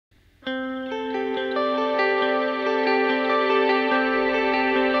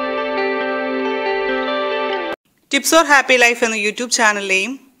Tips or happy life എന്ന YouTube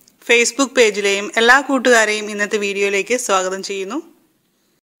ചാനലിലെയും Facebook പേജിലെയും എല്ലാ കൂട്ടുകാരെയും ഇന്നത്തെ വീഡിയോയിലേക്ക് സ്വാഗതം ചെയ്യുന്നു.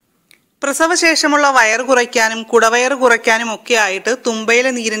 പ്രസവശേഷമുള്ള വയറ് കുറയ്ക്കാനും കുടവയറ് കുറയ്ക്കാനും ഒക്കെ ആയിട്ട്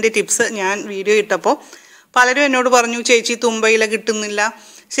തുമ്പയിലെ നീരിൻ്റെ ടിപ്സ് ഞാൻ വീഡിയോ ഇട്ടപ്പോൾ പലരും എന്നോട് പറഞ്ഞു, ചേച്ചി തുമ്പയില കിട്ടുന്നില്ല.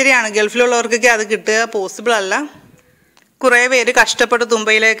 ശരിയാണ്, ഗൾഫിലുള്ളവർക്കൊക്കെ അത് കിട്ടുക പോസിബിൾ അല്ല. കുറേ പേര് കഷ്ടപ്പെട്ട്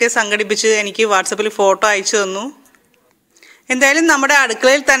തുമ്പയിലൊക്കെ സംഘടിപ്പിച്ച് എനിക്ക് വാട്സപ്പിൽ ഫോട്ടോ അയച്ചു തന്നു. എന്തായാലും നമ്മുടെ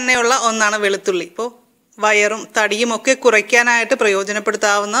അടുക്കളയിൽ തന്നെയുള്ള ഒന്നാണ് വെളുത്തുള്ളി. ഇപ്പോൾ വയറും തടിയും ഒക്കെ കുറയ്ക്കാനായിട്ട്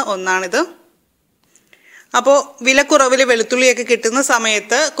പ്രയോജനപ്പെടുത്താവുന്ന ഒന്നാണിത്. അപ്പോൾ വിലക്കുറവിൽ വെളുത്തുള്ളിയൊക്കെ കിട്ടുന്ന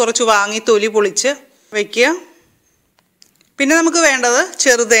സമയത്ത് കുറച്ച് വാങ്ങി തൊലി പൊളിച്ച് വയ്ക്കുക. പിന്നെ നമുക്ക് വേണ്ടത്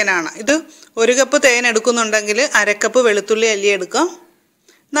ചെറുതേനാണ്. ഇത് 1 കപ്പ് തേൻ എടുക്കുന്നുണ്ടെങ്കിൽ 1/2 കപ്പ് വെളുത്തുള്ളി അല്ലി എടുക്കാം.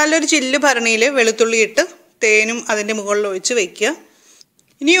 നല്ലൊരു ചില്ല് ഭരണിയിൽ വെളുത്തുള്ളി ഇട്ട് തേനും അതിൻ്റെ മുകളിൽ ഒഴിച്ച് വയ്ക്കുക.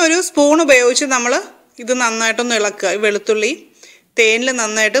 ഇനി ഒരു സ്പൂൺ ഉപയോഗിച്ച് നമ്മൾ ഇത് നന്നായിട്ടൊന്ന് ഇളക്കുക. വെളുത്തുള്ളി തേനിൽ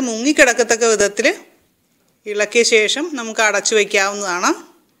നന്നായിട്ട് മുങ്ങിക്കിടക്കത്തക്ക വിധത്തിൽ ഇളക്കിയ ശേഷം നമുക്ക് അടച്ചു വയ്ക്കാവുന്നതാണ്.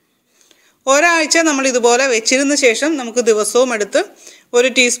 ഒരാഴ്ച നമ്മൾ ഇതുപോലെ വെച്ചിരുന്ന ശേഷം നമുക്ക് ദിവസവും എടുത്ത് 1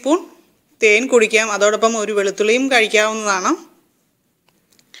 ടീസ്പൂൺ തേൻ കുടിക്കാം. അതോടൊപ്പം ഒരു വെളുത്തുള്ളിയും കഴിക്കാവുന്നതാണ്.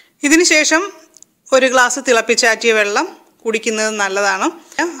 ഇതിന് ശേഷം 1 ഗ്ലാസ് തിളപ്പിച്ചാറ്റിയ വെള്ളം കുടിക്കുന്നത് നല്ലതാണ്.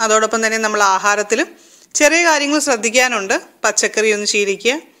 അതോടൊപ്പം തന്നെ നമ്മൾ ആഹാരത്തിൽ ചെറിയ കാര്യങ്ങൾ ശ്രദ്ധിക്കാനുണ്ട്. പച്ചക്കറി ഒന്ന്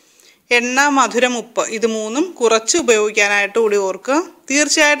ശീലിക്കുക. എണ്ണ, മധുരം, ഉപ്പ് ഇത് 3ഉം കുറച്ച് ഉപയോഗിക്കാനായിട്ട് കൂടി ഓർക്കുക.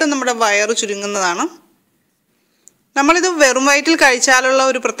 തീർച്ചയായിട്ടും നമ്മുടെ വയറ് ചുരുങ്ങുന്നതാണ്. നമ്മളിത് വെറും വയറ്റിൽ കഴിച്ചാലുള്ള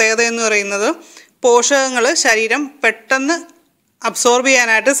ഒരു പ്രത്യേകത എന്ന് പറയുന്നത് പോഷകങ്ങൾ ശരീരം പെട്ടെന്ന് അബ്സോർബ്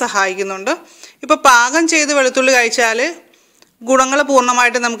ചെയ്യാനായിട്ട് സഹായിക്കുന്നുണ്ട്. ഇപ്പോൾ പാകം ചെയ്ത് വെളുത്തുള്ളി കഴിച്ചാൽ ഗുണങ്ങൾ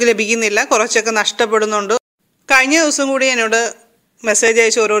പൂർണ്ണമായിട്ട് നമുക്ക് ലഭിക്കുന്നില്ല, കുറച്ചൊക്കെ നഷ്ടപ്പെടുന്നുണ്ട്. കഴിഞ്ഞ ദിവസം കൂടി എന്നോട് മെസ്സേജ്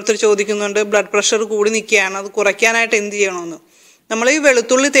അയച്ച് ഓരോരുത്തർ ചോദിക്കുന്നുണ്ട്, ബ്ലഡ് പ്രഷർ കൂടി നിൽക്കുകയാണ്, അത് കുറയ്ക്കാനായിട്ട് എന്ത് ചെയ്യണമെന്ന്. നമ്മൾ ഈ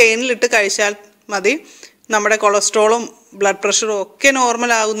വെളുത്തുള്ളി തേനിലിട്ട് കഴിച്ചാൽ മതി. നമ്മുടെ കൊളസ്ട്രോളും ബ്ലഡ് പ്രഷറും ഒക്കെ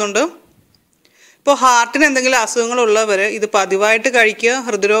നോർമൽ ആകുന്നുണ്ട്. ഇപ്പോൾ ഹാർട്ടിന് എന്തെങ്കിലും അസുഖങ്ങളുള്ളവർ ഇത് പതിവായിട്ട് കഴിക്കുക.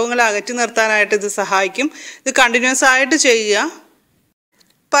 ഹൃദ്രോഗങ്ങൾ അകറ്റി നിർത്താനായിട്ട് ഇത് സഹായിക്കും. ഇത് കണ്ടിന്യൂസ് ആയിട്ട് ചെയ്യുക.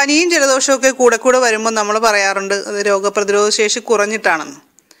 പനിയും ജലദോഷമൊക്കെ കൂടെ വരുമ്പോൾ നമ്മൾ പറയാറുണ്ട് അത് രോഗപ്രതിരോധ ശേഷി കുറഞ്ഞിട്ടാണെന്ന്.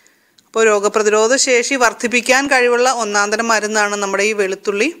 അപ്പോൾ രോഗപ്രതിരോധ ശേഷി വർദ്ധിപ്പിക്കാൻ കഴിവുള്ള ഒന്നാന്തരം മരുന്നാണ് നമ്മുടെ ഈ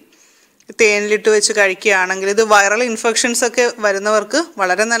വെളുത്തുള്ളി. തേനിലിട്ട് വെച്ച് കഴിക്കുകയാണെങ്കിൽ ഇത് വൈറൽ ഇൻഫെക്ഷൻസ് ഒക്കെ വരുന്നവർക്ക്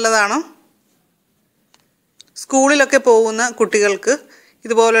വളരെ നല്ലതാണ്. സ്കൂളിലൊക്കെ പോകുന്ന കുട്ടികൾക്ക്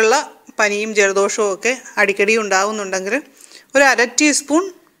ഇതുപോലുള്ള പനിയും ജലദോഷവും ഒക്കെ അടിക്കടി ഉണ്ടാകുന്നുണ്ടെങ്കിൽ 1/2 ടീസ്പൂൺ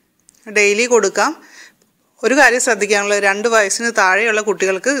ഡെയിലി കൊടുക്കാം. ഒരു കാര്യം ശ്രദ്ധിക്കാനുള്ളത്, 2 വയസ്സിന് താഴെയുള്ള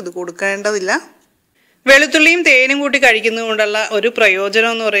കുട്ടികൾക്ക് ഇത് കൊടുക്കേണ്ടതില്ല. വെളുത്തുള്ളിയും തേനും കൂട്ടി കഴിക്കുന്നത് കൊണ്ടുള്ള ഒരു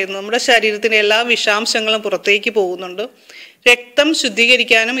പ്രയോജനം എന്ന് പറയുന്നത് നമ്മുടെ ശരീരത്തിൻ്റെ എല്ലാ വിഷാംശങ്ങളും പുറത്തേക്ക് പോകുന്നുണ്ട്. രക്തം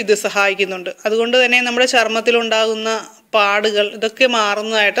ശുദ്ധീകരിക്കാനും ഇത് സഹായിക്കുന്നുണ്ട്. അതുകൊണ്ട് തന്നെ നമ്മുടെ ചർമ്മത്തിലുണ്ടാകുന്ന പാടുകൾ ഇതൊക്കെ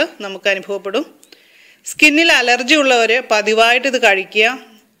മാറുന്നതായിട്ട് നമുക്ക് അനുഭവപ്പെടും. സ്കിന്നിൽ അലർജി ഉള്ളവർ പതിവായിട്ട് ഇത് കഴിക്കുക.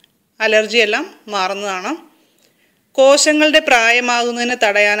 അലർജിയെല്ലാം മാറുന്നതാണ്. കോശങ്ങളുടെ പ്രായമാകുന്നതിന്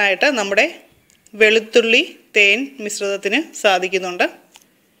തടയാനായിട്ട് നമ്മുടെ വെളുത്തുള്ളി തേൻ മിശ്രിതത്തിന് സാധിക്കുന്നുണ്ട്.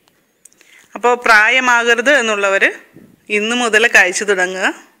 അപ്പോൾ പ്രായമാകരുത് എന്നുള്ളവർ ഇന്ന് മുതൽ കഴിച്ചു തുടങ്ങുക.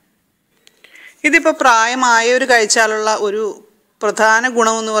 ഇതിപ്പോൾ പ്രായമായവർ കഴിച്ചാലുള്ള ഒരു പ്രധാന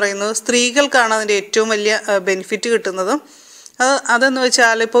ഗുണമെന്ന് പറയുന്നത് സ്ത്രീകൾക്കാണ് അതിൻ്റെ ഏറ്റവും വലിയ ബെനിഫിറ്റ് കിട്ടുന്നത്. അതെന്ന്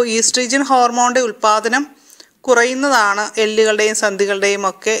വെച്ചാൽ ഇപ്പോൾ ഈസ്ട്രജൻ ഹോർമോണിൻ്റെ ഉൽപ്പാദനം കുറയുന്നതാണ് എല്ലുകളുടെയും സന്ധികളുടെയും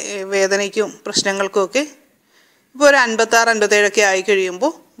ഒക്കെ വേദനയ്ക്കും പ്രശ്നങ്ങൾക്കും ഒക്കെ. ഇപ്പോൾ ഒരു 56-57 ഒക്കെ ആയി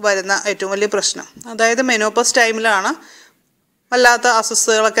കഴിയുമ്പോൾ വരുന്ന ഏറ്റവും വലിയ പ്രശ്നം, അതായത് മെനോപ്പസ് ടൈമിലാണ് വല്ലാത്ത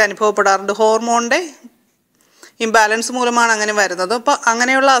അസ്വസ്ഥതകളൊക്കെ അനുഭവപ്പെടാറുണ്ട്. ഹോർമോണിൻ്റെ ഇംബാലൻസ് മൂലമാണ് അങ്ങനെ വരുന്നത്. അപ്പോൾ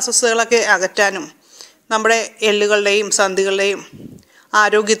അങ്ങനെയുള്ള അസ്വസ്ഥതകളൊക്കെ അകറ്റാനും നമ്മുടെ എല്ലുകളുടെയും സന്ധികളുടെയും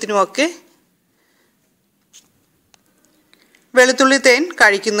ആരോഗ്യത്തിനുമൊക്കെ വെളുത്തുള്ളി തേൻ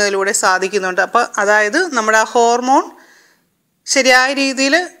കഴിക്കുന്നതിലൂടെ സാധിക്കുന്നുണ്ട്. അപ്പോൾ അതായത് നമ്മുടെ ആ ഹോർമോൺ ശരിയായ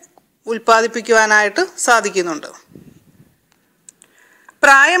രീതിയിൽ ഉൽപ്പാദിപ്പിക്കുവാനായിട്ട് സാധിക്കുന്നുണ്ട്.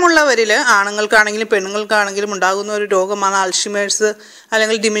 പ്രായമുള്ളവരിൽ ആണുങ്ങൾക്കാണെങ്കിലും പെണ്ണുങ്ങൾക്കാണെങ്കിലും ഉണ്ടാകുന്ന ഒരു രോഗമാണ് അൾഷിമേഴ്സ്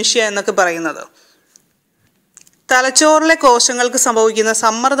അല്ലെങ്കിൽ ഡിമെൻഷ്യ എന്നൊക്കെ പറയുന്നത്. തലച്ചോറിലെ കോശങ്ങൾക്ക് സംഭവിക്കുന്ന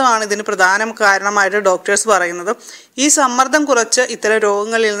സമ്മർദ്ദമാണ് ഇതിന് പ്രധാന കാരണമായിട്ട് ഡോക്ടേഴ്സ് പറയുന്നത്. ഈ സമ്മർദ്ദം കുറച്ച് ഇത്തരം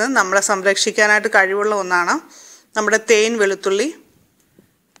രോഗങ്ങളിൽ നിന്ന് നമ്മളെ സംരക്ഷിക്കാനായിട്ട് കഴിവുള്ള ഒന്നാണ് നമ്മുടെ തേൻ വെളുത്തുള്ളി.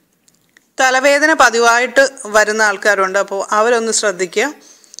 തലവേദന പതിവായിട്ട് വരുന്ന ആൾക്കാരുണ്ട്, അപ്പോൾ അവരൊന്ന് ശ്രദ്ധിക്കുക.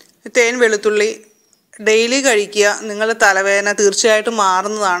 തേൻ വെളുത്തുള്ളി ഡെയിലി കഴിക്കുക. നിങ്ങളുടെ തലവേദന തീർച്ചയായിട്ടും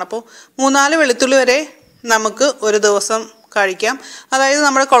മാറുന്നതാണ്. അപ്പോൾ 3-4 വെളുത്തുള്ളി വരെ നമുക്ക് ഒരു ദിവസം കഴിക്കാം. അതായത്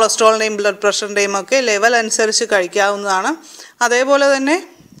നമ്മുടെ കൊളസ്ട്രോളിൻ്റെയും ബ്ലഡ് പ്രഷറിൻ്റെയും ഒക്കെ ലെവൽ അനുസരിച്ച് കഴിക്കാവുന്നതാണ്. അതേപോലെ തന്നെ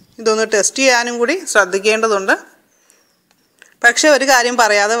ഇതൊന്ന് ടെസ്റ്റ് ചെയ്യാനും കൂടി ശ്രദ്ധിക്കേണ്ടതുണ്ട്. പക്ഷേ ഒരു കാര്യം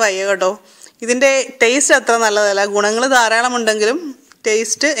പറയാതെ വയ്യ കേട്ടോ, ഇതിൻ്റെ ടേസ്റ്റ് അത്ര നല്ലതല്ല. ഗുണങ്ങൾ ധാരാളമുണ്ടെങ്കിലും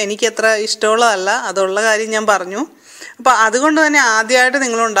ടേസ്റ്റ് എനിക്കത്ര ഇഷ്ടമുള്ളതല്ല. അതുള്ള കാര്യം ഞാൻ പറഞ്ഞു. അപ്പോൾ അതുകൊണ്ട് തന്നെ ആദ്യമായിട്ട്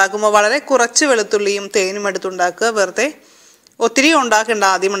നിങ്ങൾ ഉണ്ടാക്കുമ്പോൾ വളരെ കുറച്ച് വെളുത്തുള്ളിയും തേനും എടുത്തുണ്ടാക്കുക. വെറുതെ ഒത്തിരി ഉണ്ടാക്കേണ്ട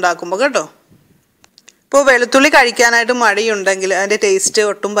ആദ്യം ഉണ്ടാക്കുമ്പോൾ കേട്ടോ. ഇപ്പോൾ വെളുത്തുള്ളി കഴിക്കാനായിട്ട് മടിയുണ്ടെങ്കിൽ, അതിൻ്റെ ടേസ്റ്റ്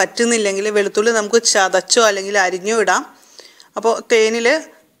ഒട്ടും പറ്റുന്നില്ലെങ്കിൽ വെളുത്തുള്ളി നമുക്ക് ചതച്ചോ അല്ലെങ്കിൽ അരിഞ്ഞോ ഇടാം. അപ്പോൾ തേനിൽ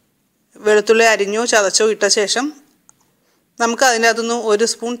വെളുത്തുള്ളി അരിഞ്ഞോ ചതച്ചോ ഇട്ട ശേഷം നമുക്ക് അതിൻ്റെ അകത്തുനിന്ന്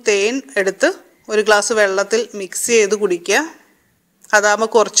 1 സ്പൂൺ തേൻ എടുത്ത് 1 ഗ്ലാസ് വെള്ളത്തിൽ മിക്സ് ചെയ്ത് കുടിക്കുക. അതാകുമ്പോൾ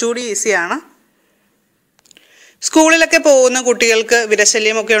കുറച്ചുകൂടി ഈസിയാണ്. സ്കൂളിലൊക്കെ പോകുന്ന കുട്ടികൾക്ക്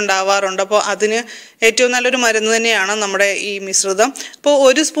വിരശല്യമൊക്കെ ഉണ്ടാവാറുണ്ട്. അപ്പോൾ അതിന് ഏറ്റവും നല്ലൊരു മരുന്ന് തന്നെയാണ് നമ്മുടെ ഈ മിശ്രിതം. അപ്പോൾ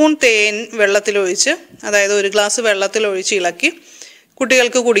 1 സ്പൂൺ തേൻ വെള്ളത്തിലൊഴിച്ച്, അതായത് 1 ഗ്ലാസ് വെള്ളത്തിലൊഴിച്ച് ഇളക്കി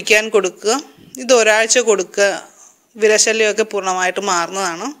കുട്ടികൾക്ക് കുടിക്കാൻ കൊടുക്കുക. ഇത് ഒരാഴ്ച കൊടുക്കുക. വിരശല്യമൊക്കെ പൂർണ്ണമായിട്ട്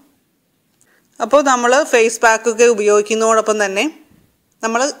മാറുന്നതാണ്. അപ്പോൾ നമ്മൾ ഫേസ് പാക്കൊക്കെ ഉപയോഗിക്കുന്നതോടൊപ്പം തന്നെ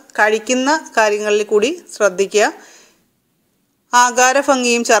നമ്മൾ കഴിക്കുന്ന കാര്യങ്ങളിൽ കൂടി ശ്രദ്ധിക്കുക.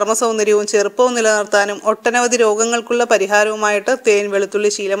 ആകാരഭംഗിയും ചർമ്മ സൗന്ദര്യവും ചെറുപ്പവും നിലനിർത്താനും ഒട്ടനവധി രോഗങ്ങൾക്കുള്ള പരിഹാരവുമായിട്ട് തേൻ വെളുത്തുള്ളി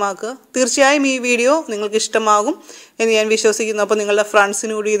ശീലമാക്കുക. തീർച്ചയായും ഈ വീഡിയോ നിങ്ങൾക്ക് ഇഷ്ടമാകും എന്ന് ഞാൻ വിശ്വസിക്കുന്നു. അപ്പോൾ നിങ്ങളുടെ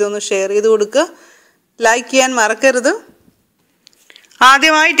ഫ്രണ്ട്സിന് കൂടി ഇതൊന്ന് ഷെയർ ചെയ്ത് കൊടുക്കുക. ലൈക്ക് ചെയ്യാൻ മറക്കരുത്.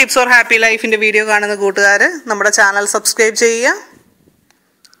 ആദ്യമായി ടിപ്സ് ഫോർ ഹാപ്പി ലൈഫിൻ്റെ വീഡിയോ കാണുന്ന കൂട്ടുകാർ നമ്മുടെ ചാനൽ സബ്സ്ക്രൈബ് ചെയ്യുക.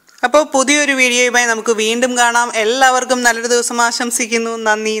 അപ്പോൾ പുതിയൊരു വീഡിയോയുമായി നമുക്ക് വീണ്ടും കാണാം. എല്ലാവർക്കും നല്ലൊരു ദിവസം ആശംസിക്കുന്നു.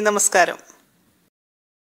 നന്ദി, നമസ്കാരം.